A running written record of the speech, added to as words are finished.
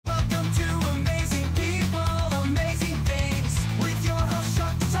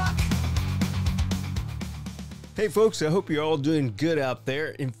Hey folks, I hope you're all doing good out there.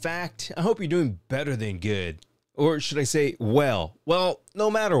 In fact, I hope you're doing better than good. Or should I say, well? Well,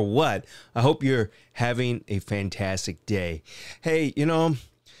 no matter what, I hope you're having a fantastic day. Hey,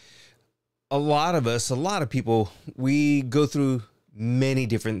 a lot of people, we go through many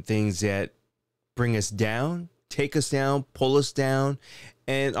different things that bring us down, take us down, pull us down,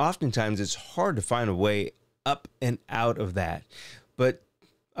 and oftentimes it's hard to find a way up and out of that. But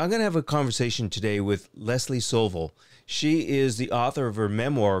I'm going to have a conversation today with Leslie Soval. She is the author of her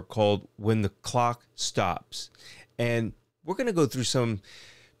memoir called When the Clock Stops. And we're going to go through some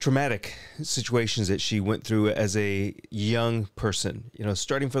traumatic situations that she went through as a young person,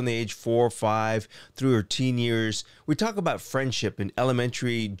 starting from the age 4 or 5 through her teen years. We talk about friendship in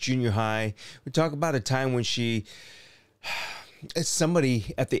elementary, junior high. We talk about a time when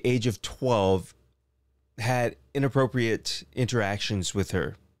somebody at the age of 12 had inappropriate interactions with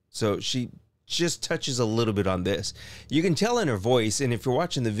her. So she just touches a little bit on this. You can tell in her voice, and if you're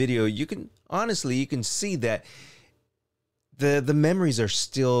watching the video, you can see that the memories are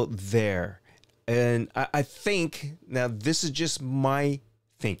still there. And I think, now this is just my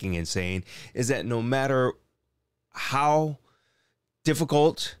thinking and saying, is that no matter how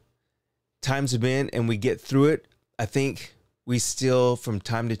difficult times have been and we get through it, I think we still, from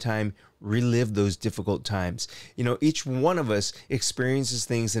time to time, relive those difficult times. Each one of us experiences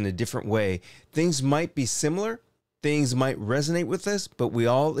things in a different way. Things might be similar, things might resonate with us, but we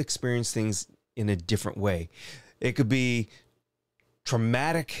all experience things in a different way. It could be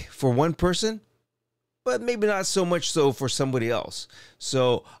traumatic for one person, but maybe not so much so for somebody else.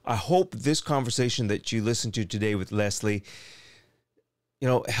 So I hope this conversation that you listen to today with Leslie,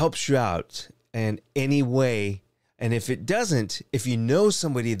 helps you out in any way. And if it doesn't, if you know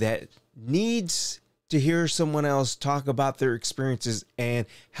somebody that needs to hear someone else talk about their experiences and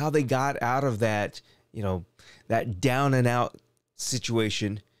how they got out of that, that down and out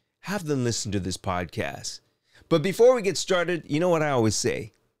situation, have them listen to this podcast. But before we get started, you know what I always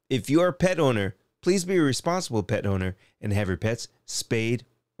say. If you're a pet owner, please be a responsible pet owner and have your pets spayed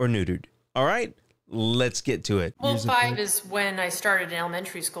or neutered. All right, let's get to it. Well, 5 is when I started in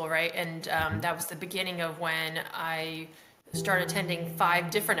elementary school, right? And that was the beginning of when I started attending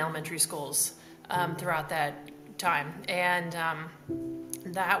 5 different elementary schools throughout that time. And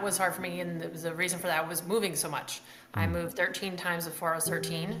that was hard for me, and the reason for that was moving so much. I moved 13 times before I was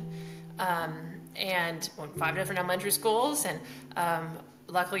 13, and went 5 different elementary schools. And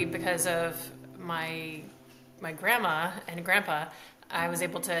luckily, because of my grandma and grandpa, I was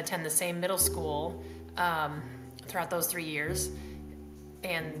able to attend the same middle school throughout those 3 years,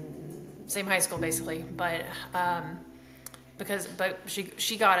 and same high school basically. But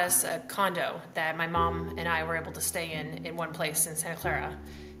she got us a condo that my mom and I were able to stay in one place in Santa Clara,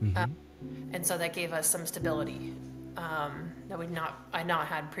 and so that gave us some stability that I'd not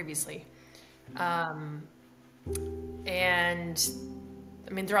had previously. And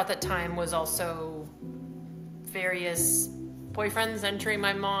I mean, throughout that time was also various boyfriends entering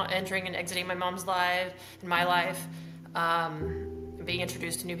and exiting my mom's life and my life, being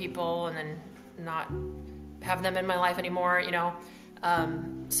introduced to new people and then not have them in my life anymore,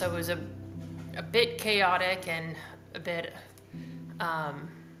 so it was a bit chaotic and a bit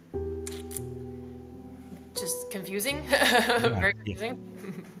just confusing. Very confusing.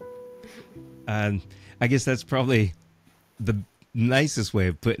 I guess that's probably the nicest way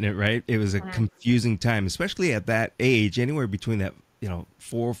of putting it, right? It was a confusing time, especially at that age, anywhere between that,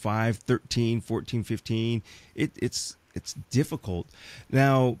 4, 5, 13, 14, 15. It's difficult.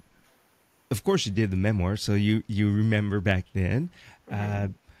 Now, of course you did the memoir, so you remember back then.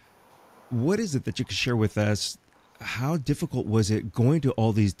 What is it that you could share with us? How difficult was it going to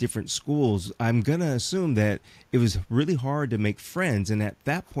all these different schools? I'm going to assume that it was really hard to make friends. And at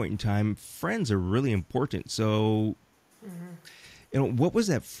that point in time, friends are really important. So, what was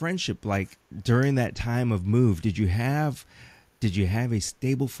that friendship like during that time of move? Did you have a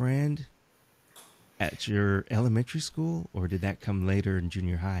stable friend at your elementary school, or did that come later in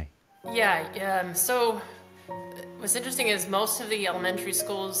junior high? Yeah. So what's interesting is most of the elementary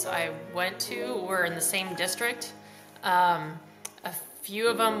schools I went to were in the same district. A few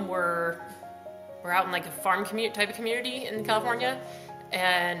of them were out in like a farm type of community in California,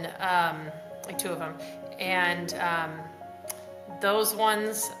 and like 2 of them. And those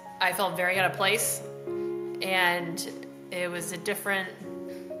ones I felt very out of place, and it was a different.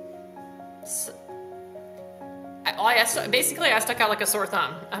 I stuck out like a sore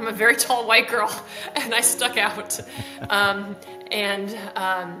thumb. I'm a very tall white girl, and I stuck out. And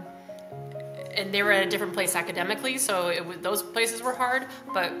they were at a different place academically, so those places were hard.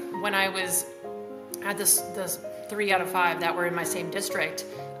 But when I was at this 3 out of 5 that were in my same district,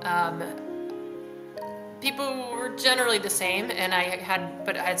 people were generally the same, and I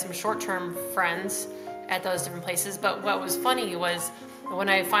had some short-term friends at those different places. But what was funny was when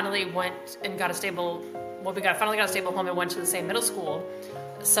I finally went and got a stable, finally got a stable home and went to the same middle school.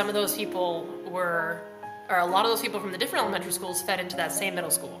 Some of those people a lot of those people from the different elementary schools fed into that same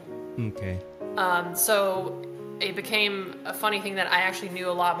middle school. Okay. So it became a funny thing that I actually knew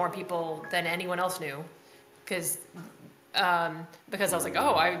a lot more people than anyone else knew, because I was like,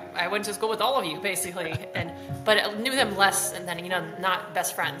 oh, I went to school with all of you, basically, but I knew them less than, not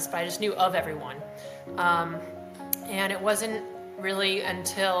best friends, but I just knew of everyone. And it wasn't really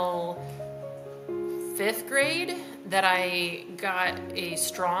until 5th grade that I got a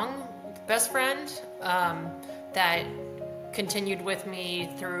strong best friend that continued with me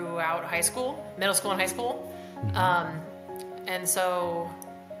throughout high school, middle school and high school. And so,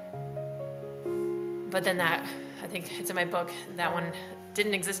 but then I think it's in my book, that one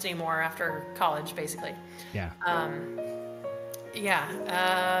didn't exist anymore after college, basically. Yeah.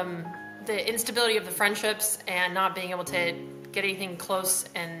 The instability of the friendships and not being able to get anything close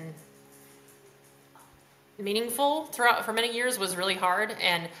and meaningful for many years was really hard.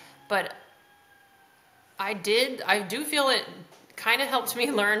 But I do feel it kind of helped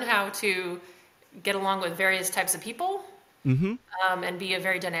me learn how to get along with various types of people, and be a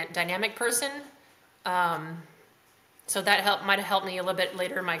very dynamic person. So that might have helped me a little bit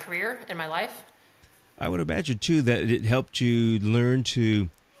later in my career, in my life. I would imagine too that it helped you learn to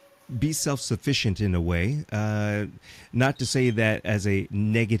be self-sufficient in a way. Not to say that as a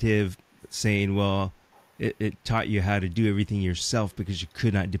negative, saying, well, it taught you how to do everything yourself because you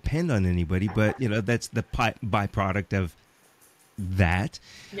could not depend on anybody. But, that's the byproduct of that.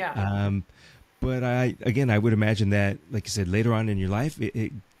 Yeah. But I would imagine that, like you said, later on in your life,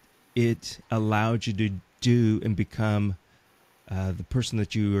 it allowed you to do and become the person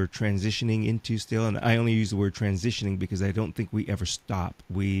that you are transitioning into still. And I only use the word transitioning because I don't think we ever stop.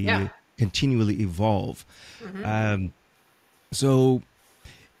 We continually evolve. So,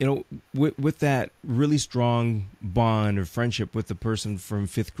 with that really strong bond or friendship with the person from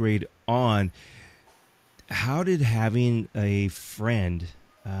 5th grade on, how did having a friend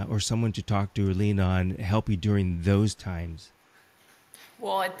or someone to talk to or lean on help you during those times?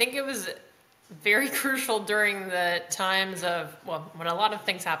 Well, I think it was very crucial during the times of, when a lot of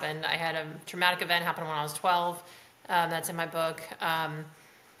things happened. I had a traumatic event happen when I was 12. That's in my book.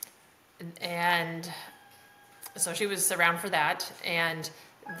 And so she was around for that. And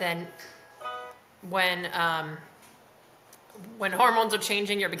then when hormones are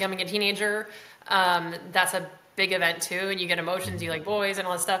changing, you're becoming a teenager, that's a big event too, and you get emotions, you like boys and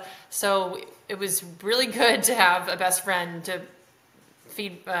all that stuff. So it was really good to have a best friend to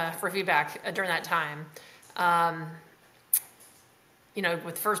for feedback during that time.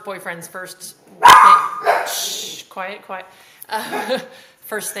 With first boyfriends, quiet,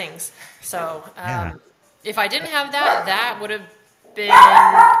 first things. So if I didn't have that, that would have been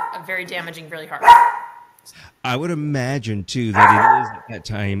very damaging, really hard. I would imagine too that it is at that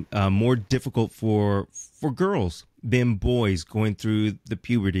time more difficult for girls than boys, going through the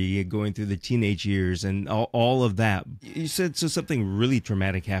puberty, going through the teenage years, and all of that. You said something really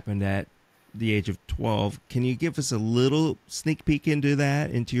traumatic happened at the age of 12. Can you give us a little sneak peek into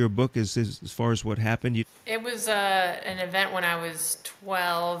your book as far as what happened? It was an event when I was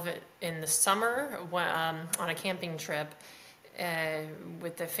 12 in the summer on a camping trip.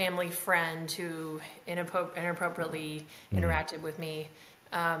 With a family friend who inappropriately interacted with me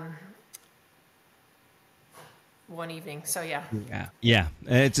one evening. So yeah.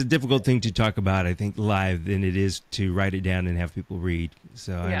 It's a difficult thing to talk about, I think, live than it is to write it down and have people read.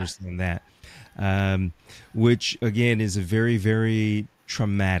 So I understand that, which again is a very, very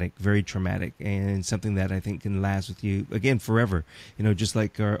traumatic, and something that I think can last with you again forever. Just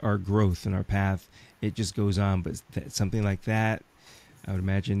like our growth and our path. It just goes on, but something like that, I would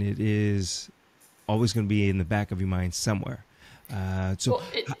imagine it is always going to be in the back of your mind somewhere.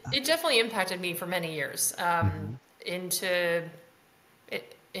 It definitely impacted me for many years, into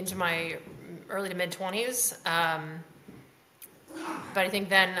my early to mid 20s. But I think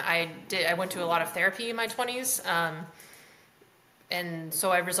then I went to a lot of therapy in my 20s, and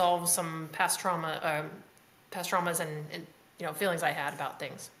so I resolved some past traumas and feelings I had about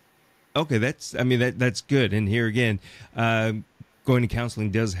things. Okay, that's good. And here again, going to counseling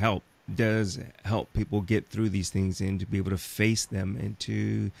does help people get through these things and to be able to face them and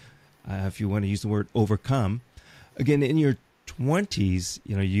to, if you want to use the word, overcome. Again, in your 20s,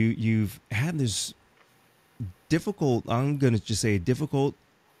 you've had this difficult, I'm going to just say a difficult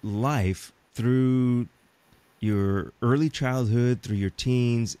life through your early childhood through your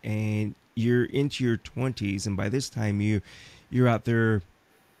teens, and you're into your 20s, and by this time you're out there,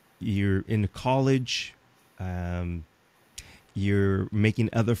 you're in college, um, you're making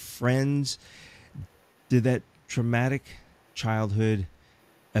other friends. Did that traumatic childhood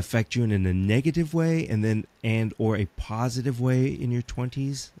affect you in a negative way, and or a positive way in your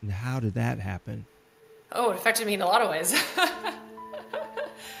 20s? And how did that happen? Oh, it affected me in a lot of ways.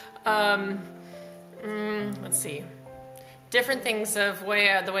 Let's see. Different things of the way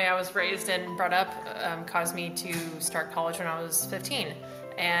I was raised and brought up caused me to start college when I was 15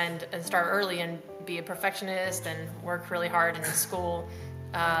 and start early and be a perfectionist and work really hard in school.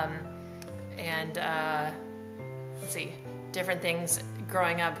 And let's see, different things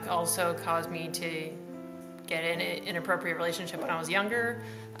growing up also caused me to get in an inappropriate relationship when I was younger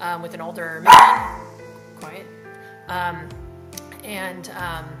with an older man. Quiet.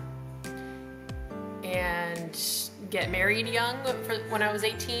 And get married young when I was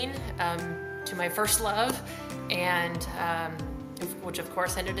 18 to my first love, and which of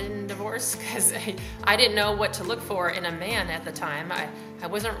course ended in divorce because I didn't know what to look for in a man at the time. I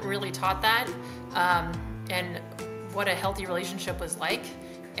wasn't really taught that, and what a healthy relationship was like,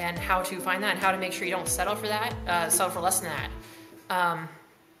 and how to find that, and how to make sure you don't settle for that, settle for less than that.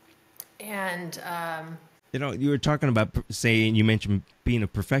 You know, you were talking about saying, you mentioned being a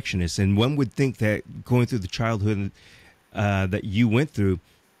perfectionist, and one would think that going through the childhood that you went through,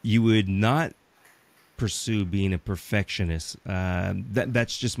 you would not pursue being a perfectionist.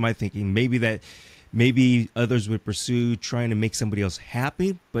 That's just my thinking. Maybe others would pursue trying to make somebody else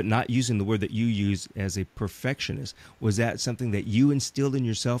happy, but not using the word that you use as a perfectionist. Was that something that you instilled in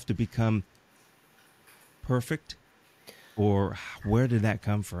yourself to become perfect, or where did that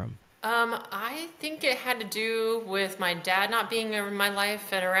come from? I think it had to do with my dad not being in my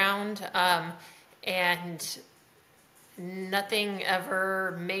life and around, and nothing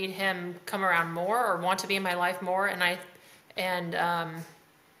ever made him come around more or want to be in my life more. And I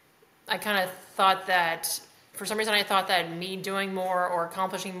kind of thought that, for some reason, I thought that me doing more or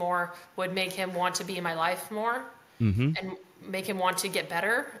accomplishing more would make him want to be in my life more, and make him want to get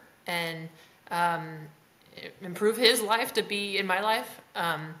better and improve his life to be in my life.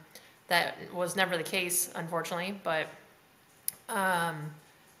 That was never the case, unfortunately, but I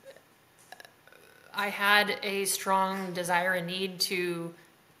had a strong desire and need to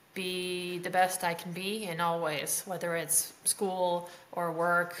be the best I can be in all ways, whether it's school or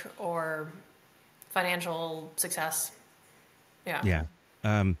work or financial success. Yeah. Yeah.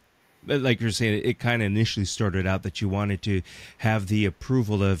 But like you're saying, it kind of initially started out that you wanted to have the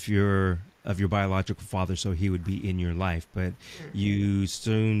approval of your biological father, so he would be in your life, but you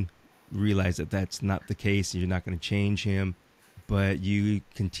soon realize that that's not the case. You're not going to change him, but you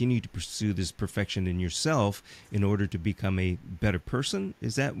continue to pursue this perfection in yourself in order to become a better person.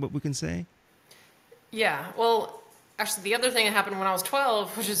 Is that what we can say? Yeah. Well, actually, the other thing that happened when I was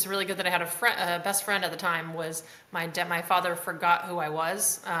 12, which is really good that I had a best friend at the time, was my father forgot who I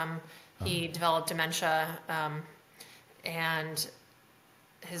was. He developed dementia, and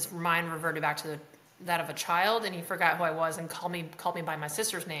his mind reverted back to that of a child, and he forgot who I was and called me by my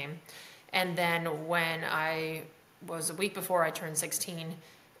sister's name. And then when I was a week before I turned 16,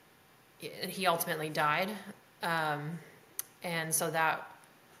 he ultimately died. And so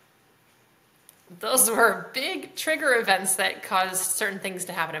those were big trigger events that caused certain things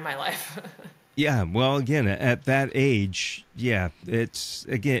to happen in my life. Yeah, well, again, at that age, yeah, it's,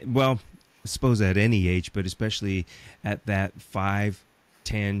 again, well, I suppose at any age, but especially at that 5,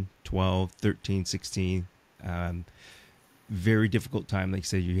 10, 12, 13, 16, very difficult time. Like I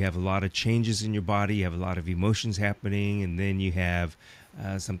said, you have a lot of changes in your body, you have a lot of emotions happening, and then you have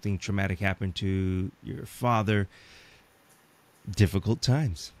something traumatic happen to your father. Difficult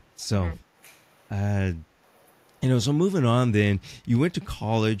times. So, so moving on then, you went to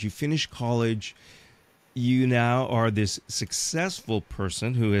college, you finished college, you now are this successful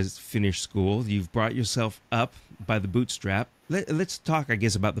person who has finished school. You've brought yourself up by the bootstrap. Let's talk, I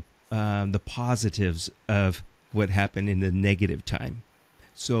guess, about the positives of what happened in the negative time.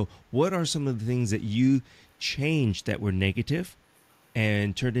 So what are some of the things that you changed that were negative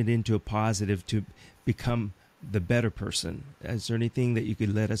and turned it into a positive to become the better person? Is there anything that you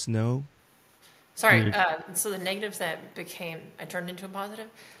could let us know? Sorry, so the negatives that I turned into a positive?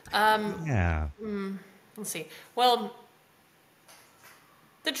 Yeah. Let's see. Well,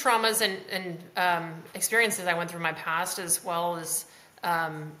 the traumas and experiences I went through in my past, as well as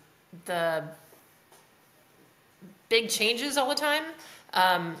the big changes all the time,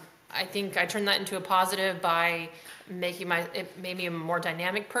 I think I turned that into a positive by it made me a more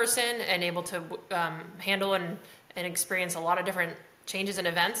dynamic person and able to handle and experience a lot of different changes and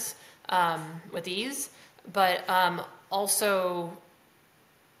events with ease. But also,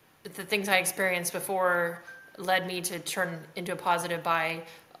 the things I experienced before led me to turn into a positive by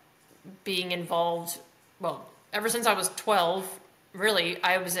being involved. Well, ever since I was 12, really,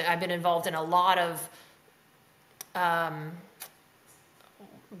 I've been involved in a lot of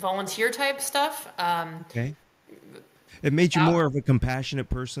volunteer type stuff. Okay. It made you more of a compassionate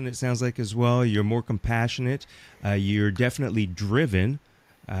person, it sounds like, as well. You're more compassionate. You're definitely driven.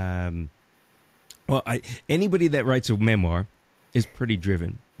 Well, anybody that writes a memoir is pretty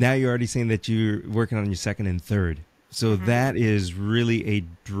driven. Now you're already saying that you're working on your second and third. So that is really a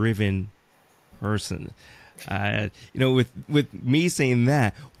driven person. With me saying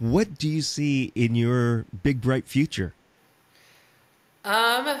that, what do you see in your big, bright future?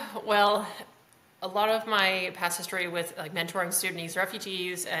 Well, a lot of my past history with like mentoring Sudanese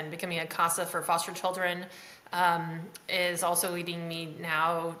refugees and becoming a CASA for foster children is also leading me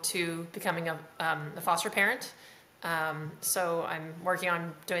now to becoming a foster parent. So I'm working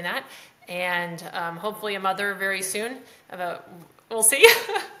on doing that, and hopefully a mother very soon. We'll see.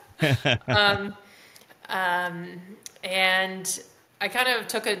 And I kind of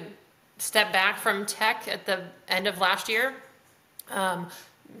took a step back from tech at the end of last year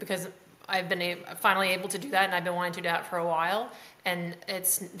because I've been finally able to do that, and I've been wanting to do that for a while. And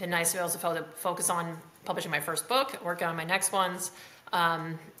it's been nice to be able to focus on publishing my first book, working on my next ones,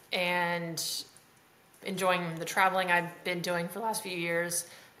 and enjoying the traveling I've been doing for the last few years,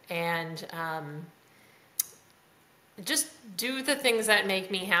 and just do the things that make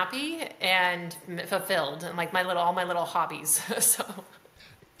me happy and fulfilled, and like all my little hobbies. So.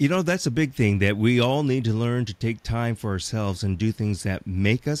 That's a big thing, that we all need to learn to take time for ourselves and do things that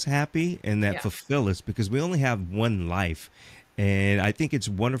make us happy and that fulfill us, because we only have one life. And I think it's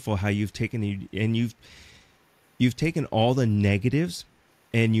wonderful how you've taken you've taken all the negatives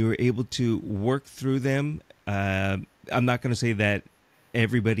and you were able to work through them. I'm not going to say that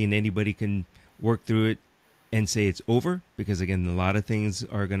everybody and anybody can work through it and say it's over, because again, a lot of things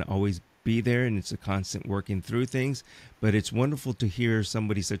are going to always be there, and it's a constant working through things. But it's wonderful to hear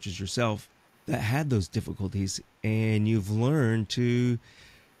somebody such as yourself that had those difficulties, and you've learned to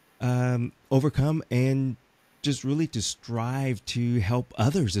overcome and just really to strive to help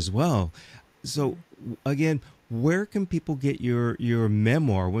others as well. So again, where can people get your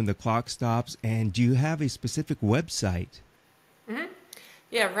memoir, When the Clock Stops, and do you have a specific website? Mm-hmm.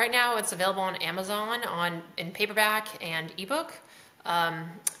 Yeah, right now it's available on Amazon in paperback and ebook.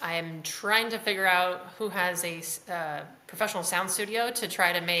 I'm trying to figure out who has a professional sound studio to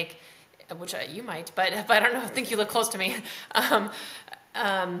try to make, which you might, but I don't know, I think you live close to me,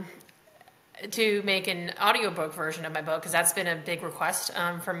 to make an audiobook version of my book, because that's been a big request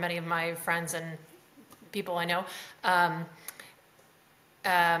from many of my friends and people I know.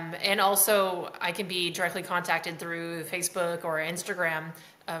 And also I can be directly contacted through Facebook or Instagram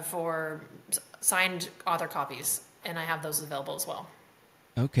for signed author copies, and I have those available as well.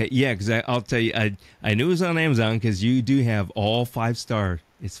 Okay, yeah, because I'll tell you, I knew it was on Amazon because you do have all 5-star.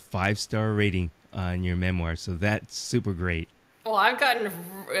 It's 5-star rating on your memoir, so that's super great. Well, I've gotten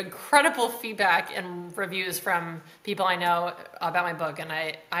incredible feedback and reviews from people I know about my book, and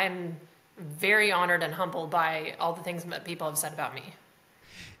I'm very honored and humbled by all the things that people have said about me.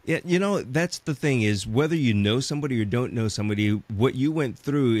 Yeah, that's the thing, is whether you know somebody or don't know somebody, what you went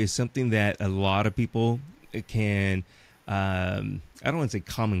through is something that a lot of people can, I don't want to say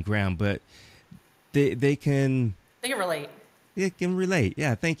common ground, but they can relate. They can relate.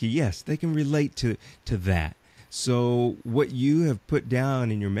 Yeah, thank you. Yes, they can relate to that. So what you have put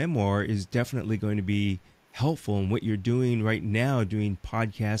down in your memoir is definitely going to be helpful, and what you're doing right now, doing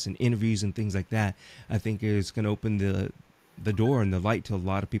podcasts and interviews and things like that, I think is going to open the door and the light to a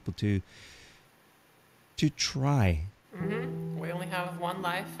lot of people to try. Mm-hmm. We only have one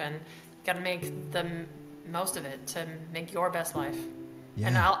life, and got to make the most of it to make your best life. Yeah.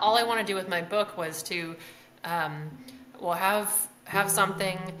 And all I want to do with my book was to, have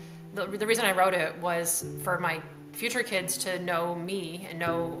something. The reason I wrote it was for my future kids to know me and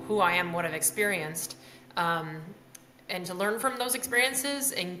know who I am, what I've experienced, and to learn from those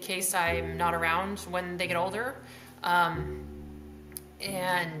experiences in case I'm not around when they get older. And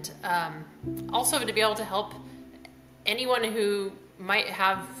also to be able to help anyone who might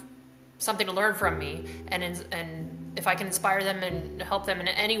have something to learn from me, and if I can inspire them and help them in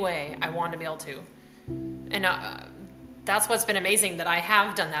any way, I want to be able to. And that's what's been amazing, that I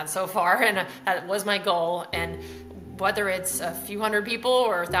have done that so far, and that was my goal. And whether it's a few hundred people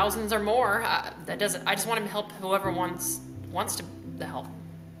or thousands or more, that doesn't. I just want to help whoever wants to help.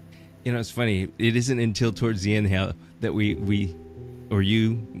 You know, it's funny. It isn't until towards the end how that we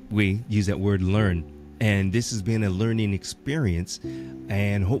use that word learn. And this has been a learning experience.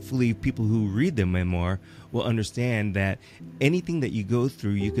 And hopefully people who read the memoir will understand that anything that you go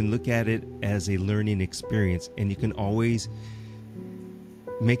through, you can look at it as a learning experience, and you can always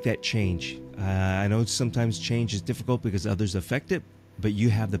make that change. I know sometimes change is difficult because others affect it, but you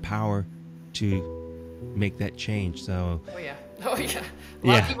have the power to make that change. So, oh yeah. A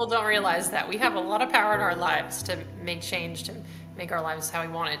lot of people don't realize that we have a lot of power in our lives to make change, to make our lives how we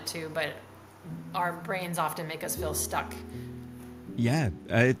want it to, but our brains often make us feel stuck. Yeah,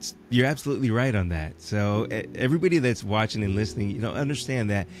 you're absolutely right on that. So everybody that's watching and listening, understand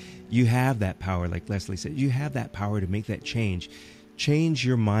that you have that power. Like Leslie said, you have that power to make that change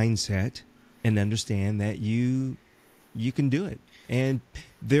your mindset, and understand that you can do it. And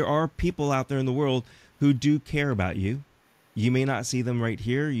there are people out there in the world who do care about you. You may not see them right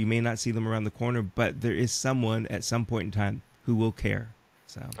here, you may not see them around the corner, but there is someone at some point in time who will care.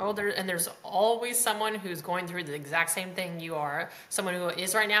 So. There's always someone who's going through the exact same thing you are, someone who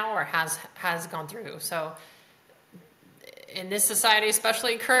is right now or has gone through. So in this society,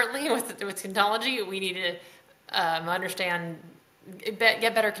 especially currently with technology, we need to understand,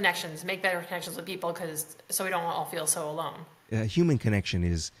 get better connections, make better connections with people, so we don't all feel so alone. Human connection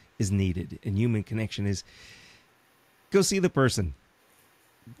is needed, and human connection is go see the person.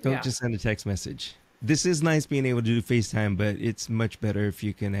 Don't just send a text message. This is nice being able to do FaceTime, but it's much better if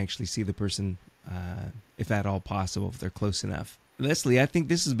you can actually see the person, if at all possible, if they're close enough. Leslie, I think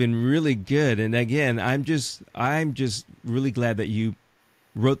this has been really good. And again, I'm just really glad that you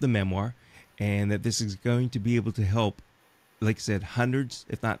wrote the memoir, and that this is going to be able to help, like I said, hundreds,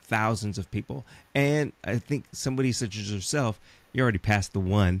 if not thousands of people. And I think somebody such as yourself, you already passed the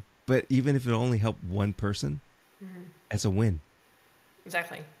one, but even if it only helped one person, that's a win.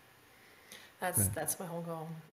 Exactly. That's my whole goal.